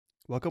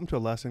Welcome to a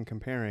lesson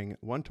comparing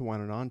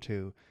one-to-one and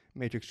onto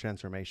matrix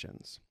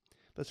transformations.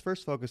 Let's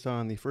first focus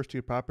on the first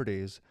two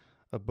properties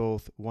of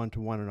both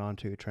one-to-one and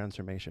onto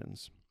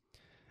transformations.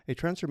 A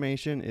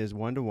transformation is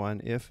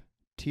one-to-one if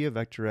T of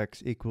vector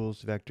x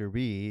equals vector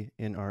b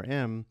in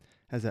Rm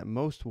has at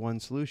most one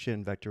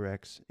solution vector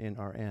x in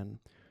Rn.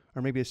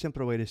 Or maybe a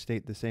simpler way to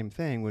state the same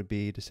thing would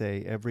be to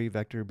say every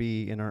vector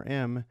b in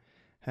Rm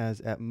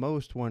has at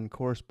most one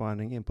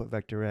corresponding input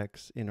vector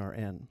x in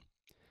Rn.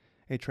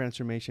 A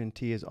transformation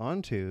T is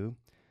onto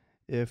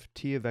if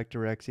T of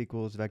vector x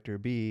equals vector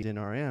b in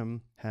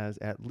Rm has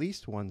at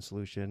least one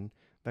solution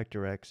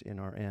vector x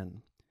in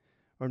Rn.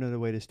 Or another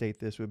way to state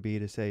this would be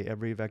to say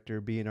every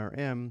vector b in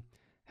Rm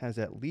has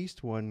at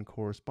least one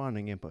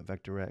corresponding input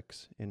vector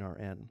x in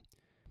Rn.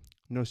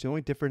 Notice the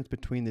only difference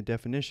between the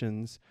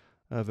definitions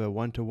of a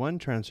one-to-one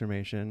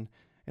transformation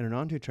and an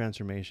onto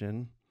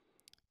transformation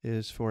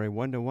is for a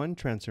one-to-one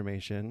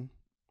transformation,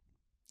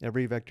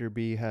 every vector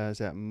b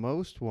has at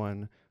most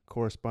one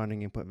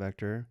corresponding input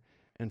vector,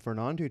 and for an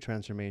onto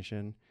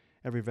transformation,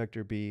 every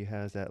vector b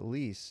has at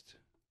least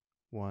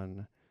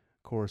one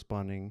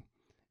corresponding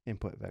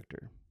input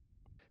vector.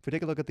 If we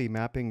take a look at the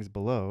mappings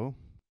below,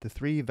 the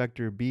three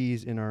vector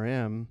b's in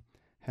Rm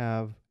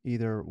have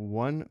either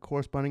one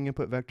corresponding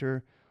input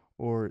vector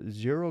or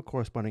zero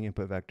corresponding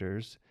input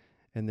vectors,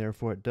 and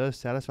therefore it does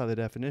satisfy the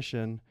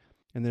definition,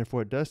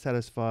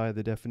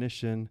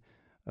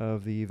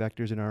 of the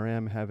vectors in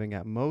Rm having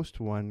at most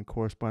one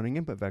corresponding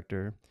input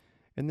vector,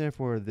 and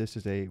therefore this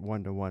is a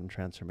one-to-one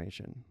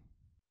transformation.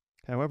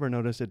 However,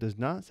 notice it does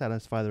not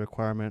satisfy the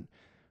requirement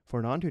for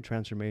an onto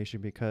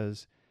transformation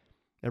because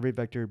every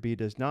vector b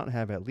does not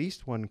have at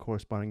least one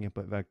corresponding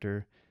input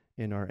vector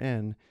in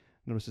Rn.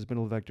 Notice this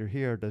middle vector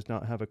here does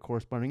not have a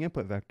corresponding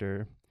input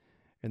vector,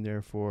 and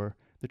therefore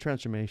the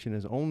transformation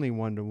is only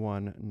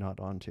one-to-one, not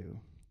onto.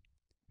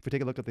 If we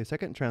take a look at the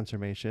second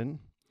transformation,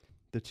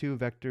 the two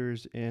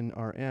vectors in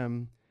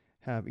Rm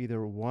have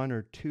either one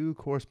or two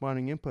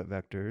corresponding input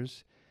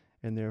vectors,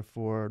 and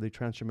therefore the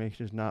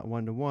transformation is not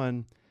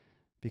one-to-one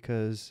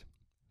because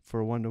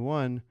for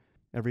one-to-one,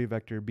 every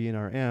vector b in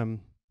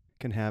Rm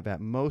can have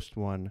at most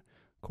one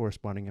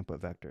corresponding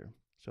input vector.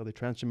 So the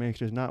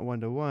transformation is not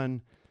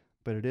one-to-one,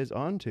 but it is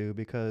onto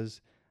because,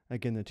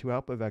 again, the two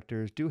output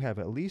vectors do have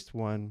at least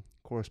one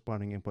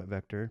corresponding input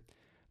vector.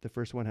 The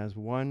first one has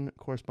one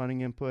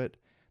corresponding input,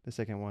 the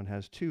second one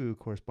has two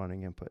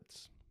corresponding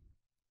inputs.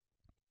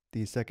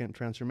 The second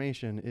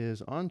transformation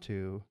is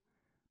onto,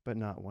 but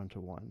not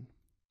one-to-one.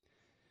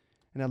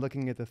 And now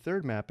looking at the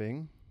third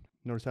mapping,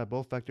 notice how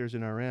both vectors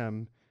in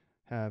Rm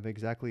have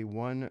exactly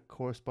one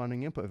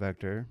corresponding input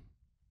vector,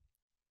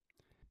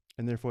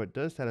 and therefore it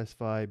does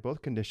satisfy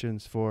both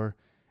conditions for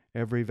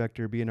every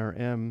vector b in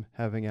Rm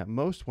having at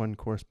most one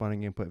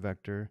corresponding input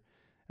vector,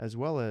 as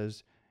well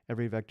as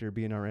every vector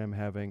b in Rm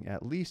having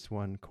at least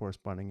one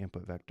corresponding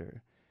input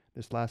vector.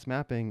 This last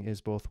mapping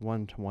is both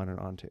one-to-one and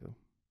onto.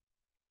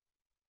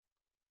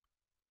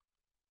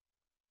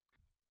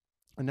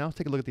 And now let's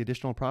take a look at the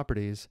additional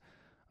properties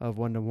of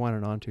one-to-one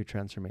and onto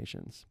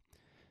transformations.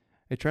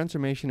 A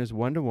transformation is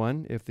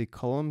one-to-one if the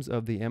columns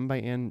of the m by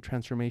n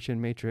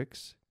transformation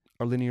matrix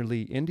are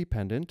linearly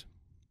independent.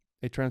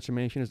 A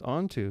transformation is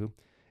onto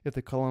if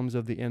the columns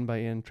of the n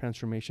by n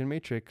transformation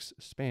matrix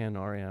span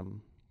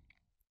Rm.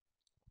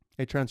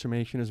 A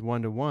transformation is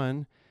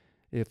one-to-one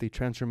if the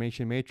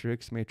transformation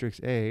matrix,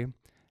 matrix A,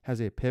 has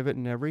a pivot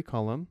in every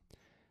column,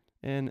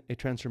 and a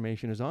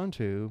transformation is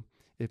onto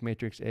if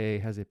matrix A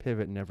has a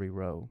pivot in every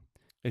row.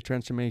 A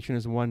transformation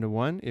is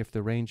one-to-one if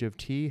the range of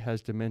T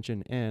has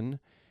dimension n,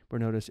 where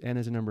notice n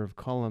is a number of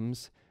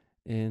columns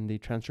in the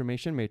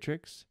transformation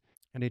matrix,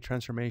 and a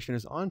transformation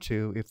is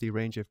onto if the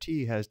range of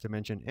T has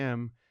dimension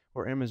m,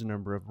 where m is a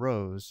number of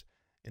rows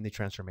in the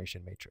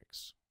transformation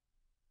matrix.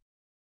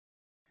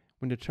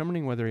 When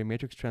determining whether a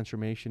matrix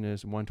transformation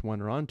is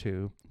one-to-one or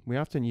onto, we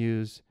often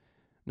use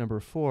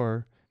number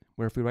 4,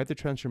 where if we write the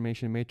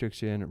transformation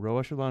matrix in row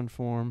echelon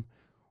form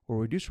or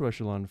reduced row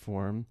echelon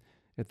form,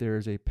 if there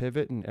is a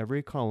pivot in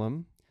every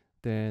column,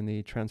 then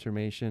the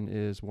transformation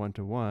is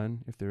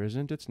one-to-one. If there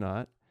isn't, it's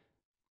not.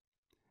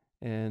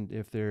 And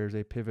if there's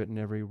a pivot in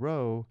every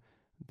row,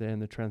 then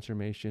the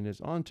transformation is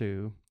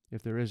onto.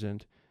 If there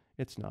isn't,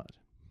 it's not.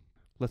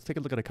 Let's take a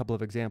look at a couple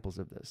of examples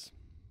of this.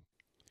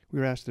 We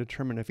were asked to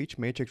determine if each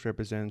matrix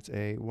represents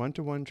a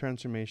one-to-one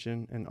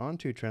transformation, an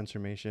onto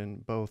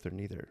transformation, both or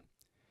neither.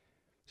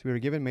 So we were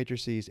given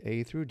matrices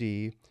A through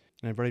D,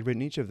 and I've already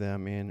written each of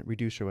them in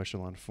reduced row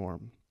echelon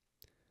form.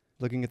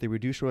 Looking at the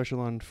reduced row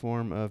echelon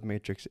form of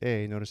matrix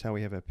A, notice how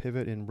we have a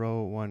pivot in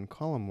row 1,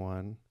 column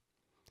 1.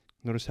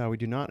 Notice how we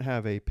do not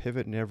have a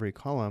pivot in every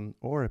column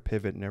or a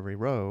pivot in every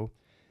row,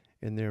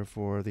 and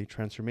therefore the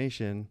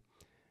transformation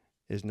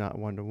is not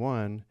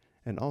one-to-one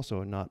and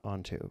also not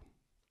onto.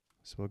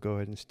 So we'll go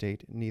ahead and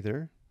state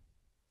neither.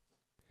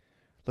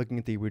 Looking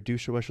at the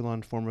reduced row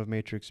echelon form of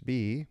matrix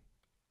B,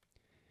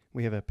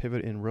 we have a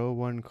pivot in row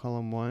 1,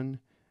 column 1,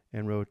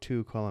 and row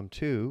 2, column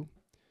 2.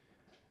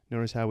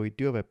 Notice how we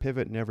do have a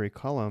pivot in every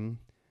column,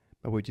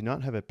 but we do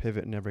not have a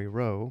pivot in every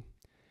row,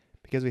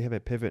 because we have a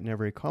pivot in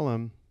every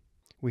column,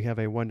 we have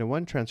a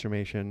one-to-one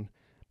transformation,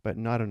 but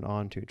not an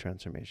onto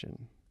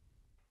transformation.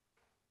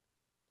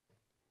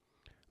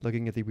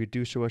 Looking at the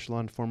reducible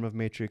echelon form of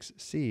matrix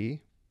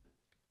C,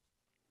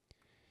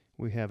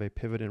 we have a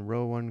pivot in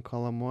row 1,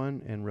 column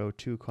 1, and row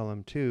 2,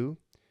 column 2.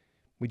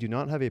 We do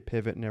not have a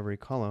pivot in every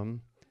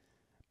column,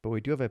 but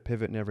we do have a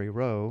pivot in every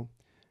row,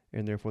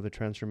 and therefore the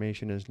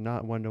transformation is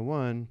not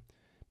one-to-one,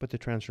 but the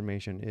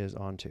transformation is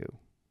onto.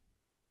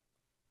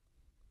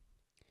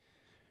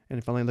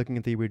 And finally, looking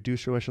at the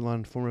reducible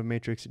echelon form of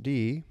matrix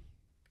D,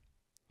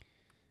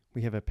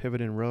 we have a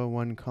pivot in row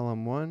 1,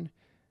 column 1,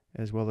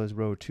 as well as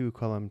row 2,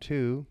 column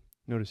 2.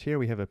 Notice here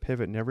we have a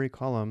pivot in every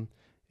column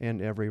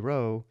and every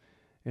row,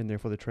 and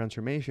therefore the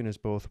transformation is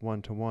both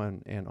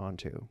one-to-one and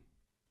onto.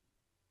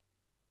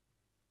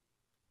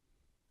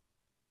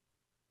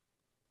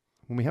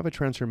 When we have a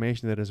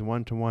transformation that is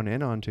one-to-one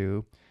and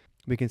onto,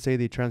 we can say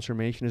the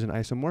transformation is an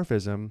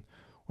isomorphism,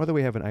 or that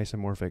we have an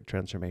isomorphic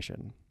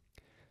transformation.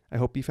 I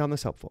hope you found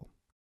this helpful.